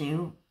stickers,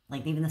 too.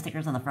 Like, even the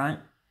stickers on the front.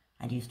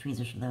 I'd use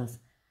tweezers for those.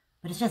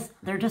 But it's just,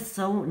 they're just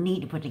so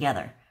neat to put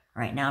together.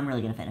 Alright, now I'm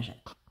really going to finish it.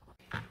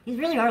 These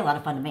really are a lot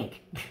of fun to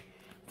make.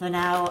 So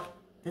now,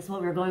 this is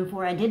what we're going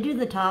for. I did do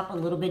the top a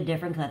little bit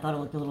different because I thought it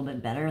looked a little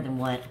bit better than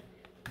what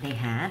they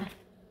had.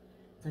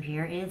 So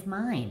here is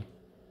mine.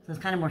 So it's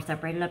kind of more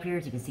separated up here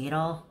so you can see it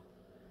all.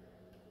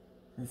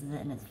 This is it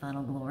in its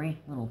final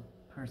glory. Little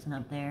person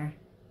up there.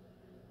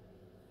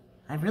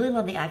 I really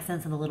love the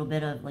accents and a little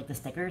bit of like the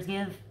stickers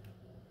give.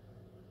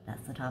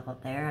 That's the top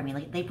up there. I mean,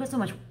 like, they put so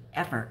much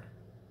effort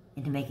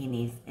into making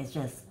these. It's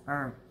just,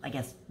 or I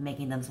guess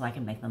making them so I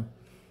can make them.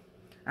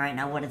 Alright,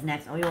 now what is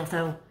next? Oh, we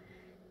also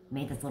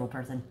made this little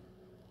person.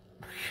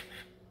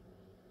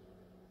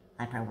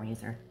 I probably won't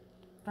use her.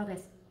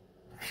 Focus.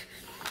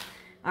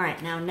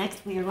 Alright, now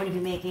next we are going to be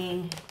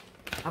making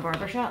a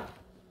barbershop.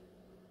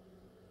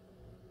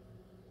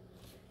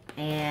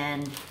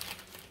 And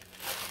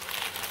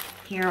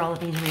here are all the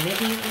things we're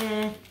making it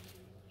with.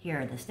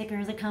 Here are the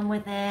stickers that come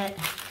with it.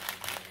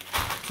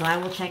 So I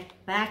will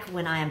check back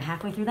when I am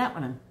halfway through that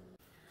one.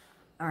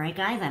 Alright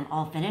guys, I'm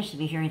all finished.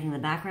 If you hear anything in the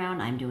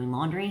background, I'm doing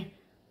laundry.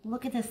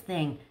 Look at this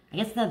thing. I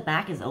guess the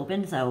back is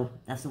open, so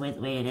that's the way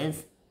it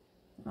is.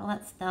 Look at all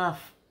that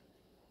stuff.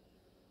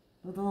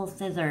 With the little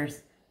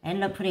scissors. I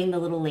ended up putting the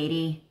little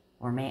lady,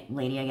 or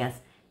lady I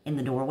guess, in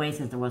the doorway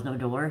since there was no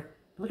door.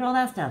 But look at all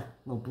that stuff.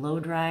 Little blow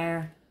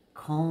dryer,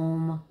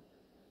 comb.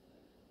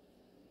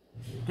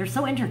 They're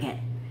so intricate.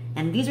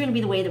 And these are going to be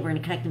the way that we're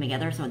going to connect them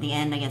together, so at the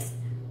end I guess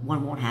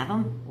one won't have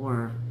them,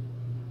 or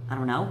I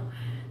don't know.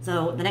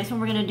 So the next one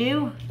we're going to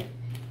do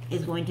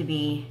is going to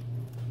be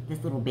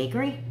this little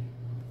bakery.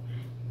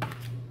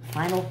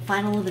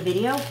 Final of the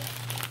video.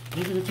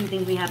 These are the 2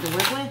 things we have to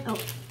work with. Oh,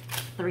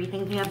 3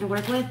 things we have to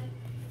work with.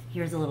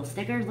 Here's the little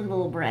stickers. Look at the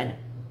little bread.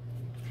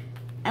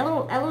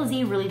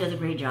 LOZ really does a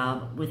great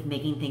job with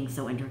making things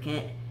so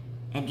intricate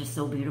and just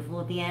so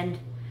beautiful at the end.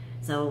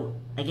 So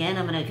again,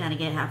 I'm going to kind of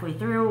get halfway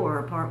through or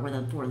a part where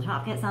the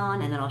top gets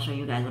on, and then I'll show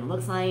you guys what it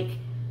looks like.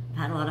 I've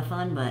had a lot of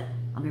fun, but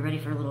I'll be ready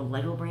for a little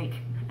Lego break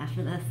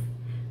after this.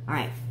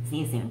 Alright, see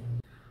you soon.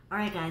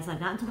 Alright guys, so I've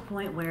gotten to the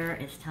point where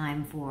it's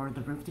time for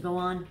the roof to go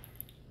on.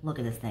 Look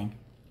at this thing.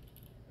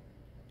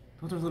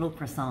 Those are little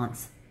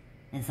croissants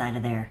inside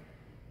of there.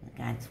 The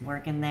guy's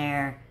working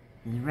there.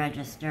 His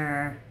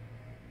register.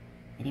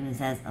 It even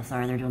says, oh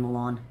sorry, they're doing the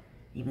lawn.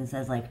 It even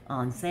says like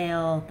on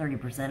sale,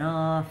 30%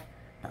 off.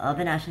 The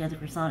oven actually has a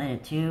croissant in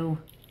it too.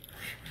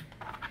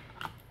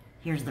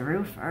 Here's the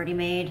roof already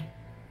made.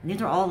 And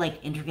these are all like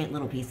intricate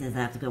little pieces that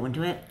have to go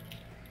into it.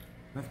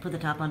 Let's put the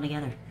top on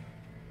together.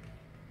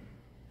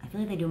 I feel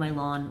like they do my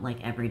lawn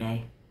like every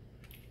day.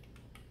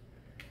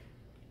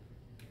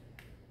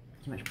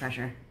 Too much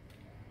pressure.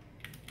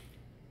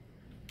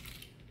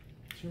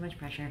 Too much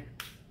pressure.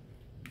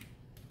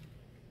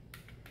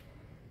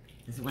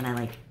 This is when I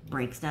like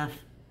break stuff.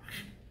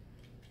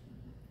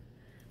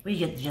 But you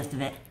get the gist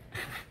of it.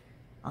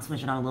 I'll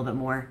switch it on a little bit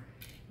more.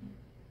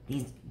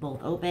 These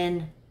both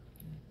open.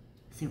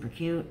 Super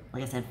cute.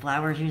 Like I said,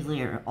 flowers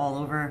usually are all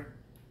over.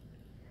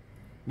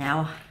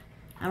 Now,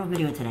 I don't know if I'm gonna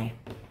do it today,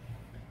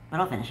 but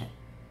I'll finish it.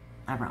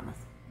 I promise.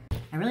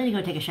 I really need to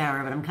go take a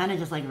shower, but I'm kind of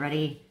just like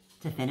ready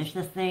to finish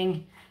this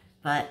thing.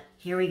 But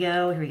here we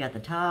go. Here we got the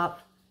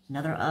top.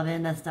 Another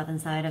oven that's stuff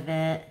inside of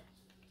it.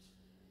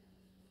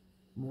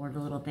 More of the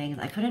little things.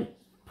 I couldn't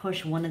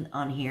push one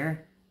on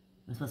here.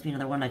 There's supposed to be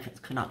another one. I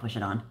could not push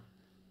it on.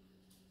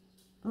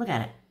 But look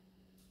at it.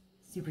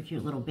 Super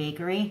cute little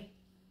bakery.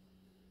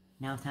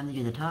 Now it's time to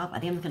do the top. I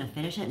think I'm just going to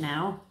finish it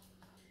now.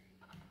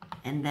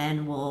 And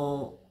then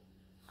we'll,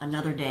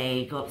 another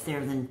day, go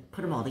upstairs and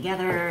put them all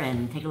together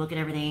and take a look at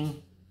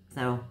everything.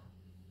 So,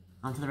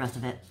 on to the rest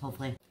of it,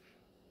 hopefully.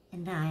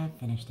 And I have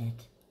finished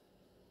it.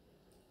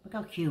 Look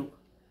how cute.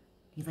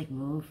 These like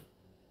move.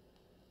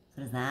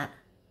 So does that.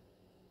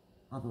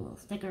 All the little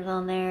stickers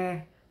on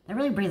there. That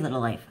really brings it to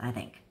life, I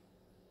think.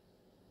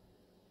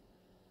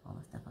 All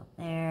the stuff up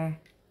there.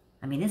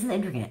 I mean, this is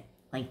intricate.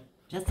 Like,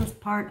 just this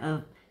part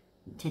of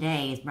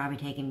today is probably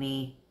taking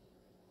me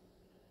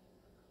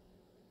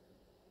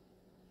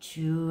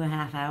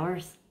 2.5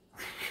 hours.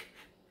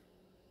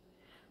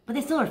 But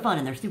they still are fun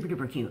and they're super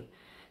duper cute.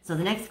 So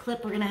the next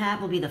clip we're going to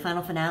have will be the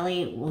final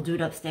finale. We'll do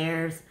it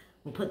upstairs.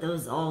 We'll put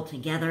those all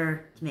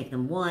together to make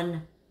them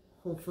one,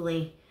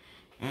 hopefully.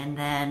 And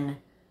then,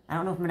 I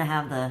don't know if I'm going to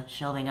have the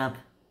shelving up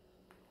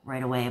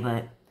right away,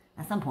 but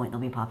at some point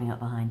they'll be popping up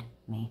behind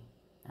me.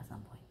 At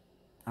some point.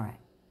 Alright,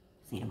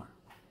 see you tomorrow.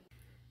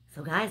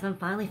 So guys, I'm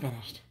finally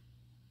finished.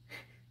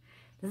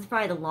 This is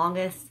probably the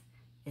longest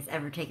it's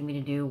ever taken me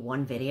to do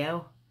one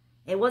video.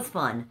 It was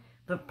fun,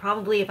 But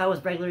probably if I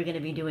was regularly going to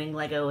be doing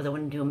Legos, I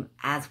wouldn't do them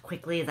as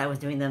quickly as I was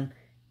doing them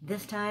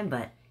this time.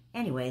 But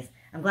anyways,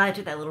 I'm glad I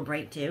took that little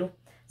break too.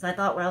 So I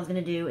thought what I was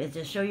going to do is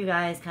just show you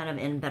guys kind of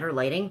in better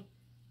lighting,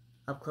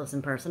 up close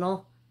and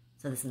personal.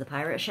 So this is the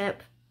pirate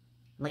ship.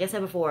 Like I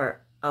said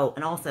before, oh,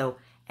 and also,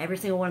 every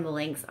single one of the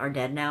links are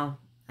dead now.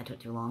 I took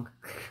too long.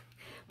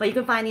 But you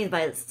can find these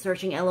by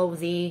searching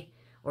LOZ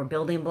or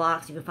building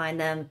blocks. You can find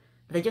them.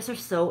 But they just are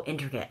so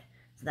intricate.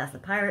 So that's the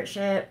pirate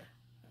ship.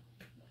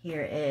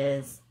 Here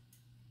is,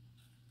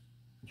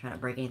 I'm trying to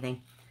break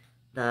anything,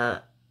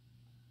 the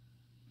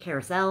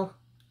carousel,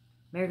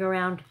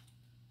 merry-go-round.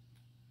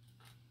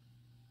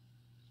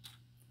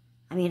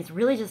 I mean, it's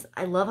really just,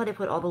 I love how they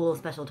put all the little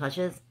special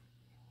touches.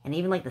 And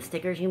even like the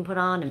stickers you can put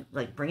on and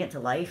like bring it to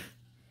life.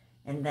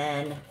 And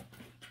then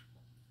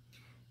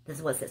this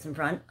is what sits in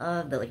front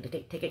of the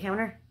ticket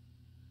counter.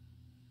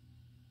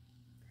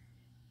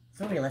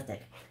 So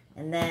realistic.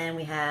 And then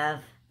we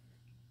have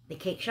the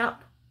cake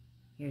shop.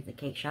 Here's the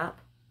cake shop.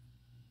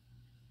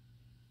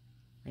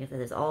 Like I said,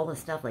 there's all the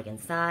stuff like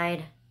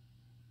inside,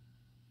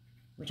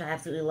 which I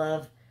absolutely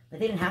love.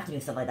 Like they didn't have to do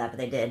stuff like that, but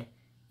they did.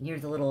 And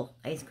here's the little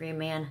ice cream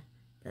man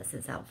that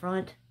sits out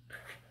front.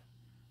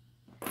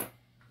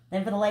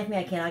 Then for the life of me,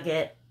 I cannot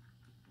get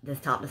this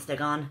top to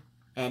stick on.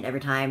 And every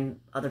time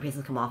other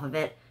pieces come off of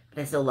it,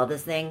 but I still love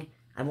this thing.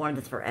 I've wanted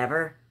this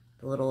forever.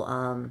 The little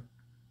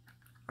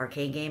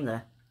arcade game,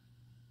 the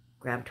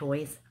grab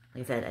toys.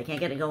 Like I said, I can't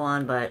get it to go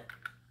on, but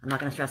I'm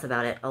not going to stress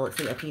about it. Oh, let's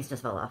see, a piece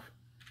just fell off.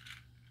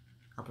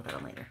 I'll put that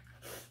on later.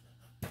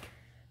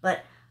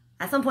 But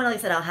at some point, like I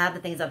said, I'll have the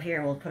things up here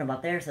and we'll put them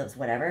up there, so it's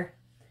whatever.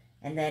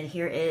 And then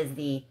here is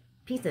the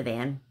pizza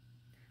van,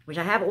 which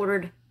I have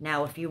ordered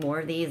now a few more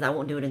of these. I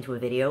won't do it into a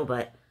video,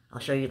 but I'll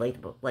show you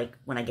like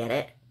when I get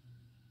it.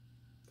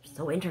 They're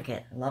so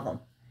intricate. I love them.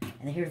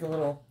 And then here's the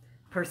little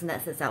person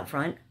that sits out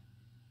front,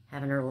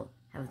 having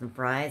some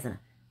fries and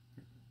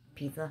a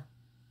pizza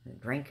and a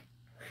drink.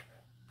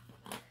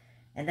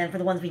 And then for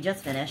the ones we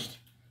just finished,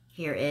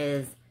 here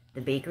is the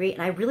bakery.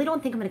 And I really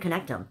don't think I'm going to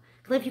connect them.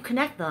 Because if you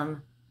connect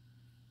them,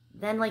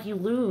 then like you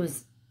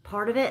lose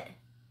part of it,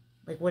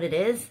 like what it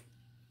is.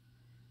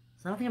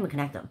 So I don't think I'm going to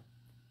connect them.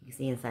 You can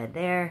see inside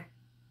there,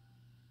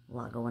 a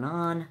lot going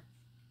on.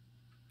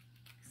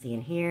 See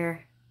in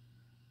here,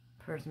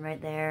 person right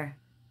there,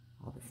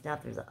 all the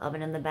stuff. There's an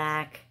oven in the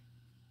back.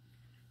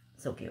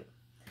 So cute.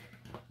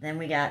 Then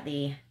we got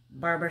the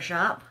barber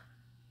shop.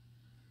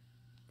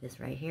 This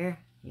right here.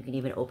 You can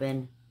even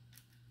open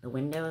the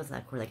windows.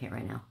 Of course I can't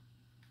right now.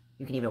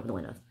 You can even open the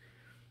windows.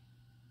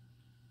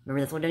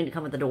 Remember, this one didn't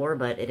come with the door,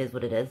 but it is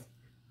what it is.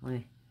 Let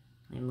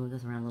me move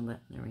this around a little bit.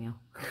 There we go.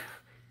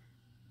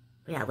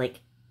 But yeah,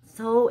 like,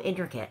 so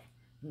intricate.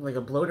 Like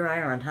a blow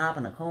dryer on top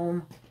and the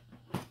comb.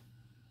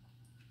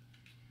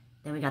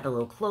 Then we got the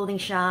little clothing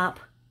shop.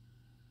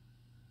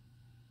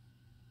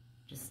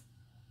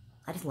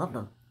 I just love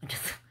them. I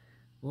just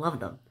love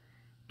them.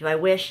 Do I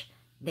wish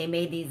they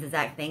made these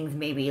exact things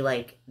maybe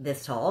like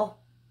this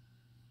tall?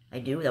 I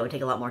do. That would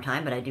take a lot more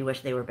time, but I do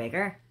wish they were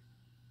bigger.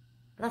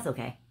 But that's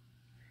okay.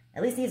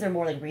 At least these are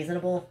more like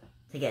reasonable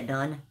to get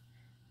done.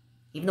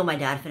 Even though my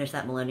dad finished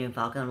that Millennium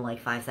Falcon in like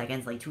 5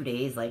 seconds, like 2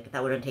 days, like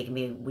that would have taken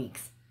me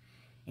weeks.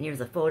 And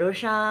here's a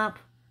Photoshop,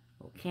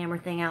 little camera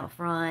thing out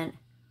front,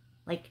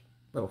 like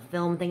little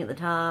film thing at the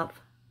top.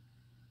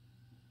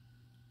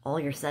 All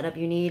your setup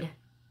you need.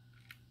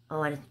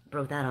 Oh, I just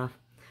broke that off.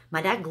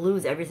 My dad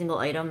glues every single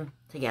item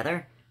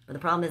together, but the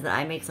problem is that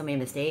I make so many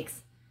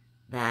mistakes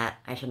that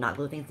I should not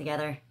glue things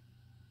together.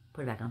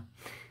 Put it back on.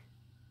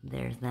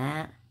 There's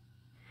that.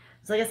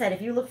 So like I said,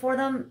 if you look for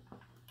them,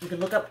 you can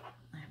look up,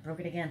 I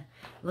broke it again.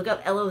 Look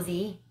up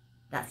LOZ.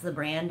 That's the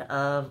brand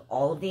of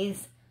all of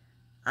these.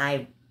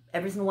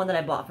 Every single one that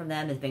I bought from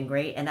them has been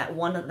great. And that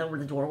one where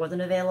the door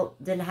wasn't available,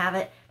 didn't have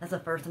it, that's the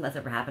first time that's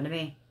ever happened to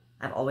me.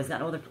 I've always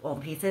gotten all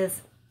the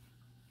pieces.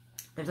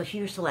 There's a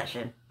huge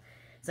selection.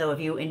 So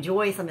if you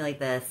enjoy something like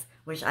this,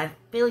 which I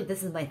feel like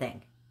this is my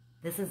thing.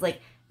 This is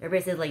like,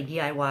 everybody says like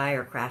DIY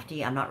or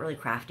crafty. I'm not really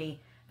crafty,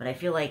 but I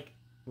feel like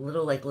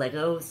little like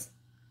Legos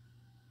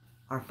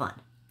are fun.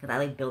 Because I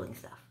like building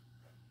stuff.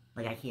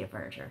 Like IKEA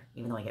furniture,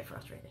 even though I get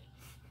frustrated.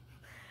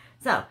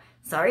 So,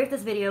 sorry if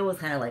this video was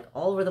kind of like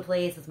all over the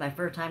place. It's my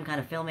first time kind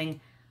of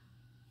filming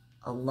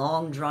a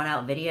long drawn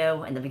out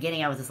video. In the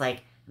beginning I was just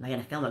like, am I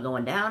going to film it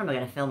going down? Am I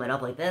going to film it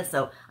up like this?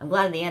 So I'm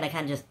glad in the end I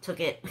kind of just took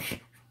it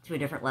to a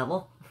different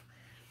level.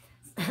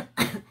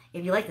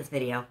 If you like this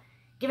video,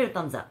 give it a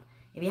thumbs up.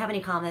 If you have any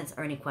comments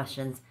or any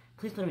questions,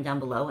 please put them down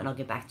below and I'll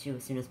get back to you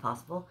as soon as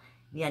possible.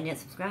 If you hadn't yet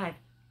subscribed,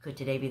 could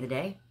today be the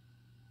day?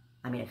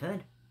 I mean, it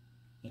could,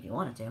 if you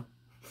wanted to.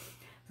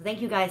 So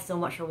thank you guys so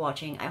much for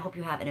watching. I hope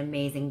you have an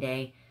amazing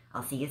day.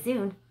 I'll see you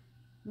soon.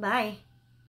 Bye.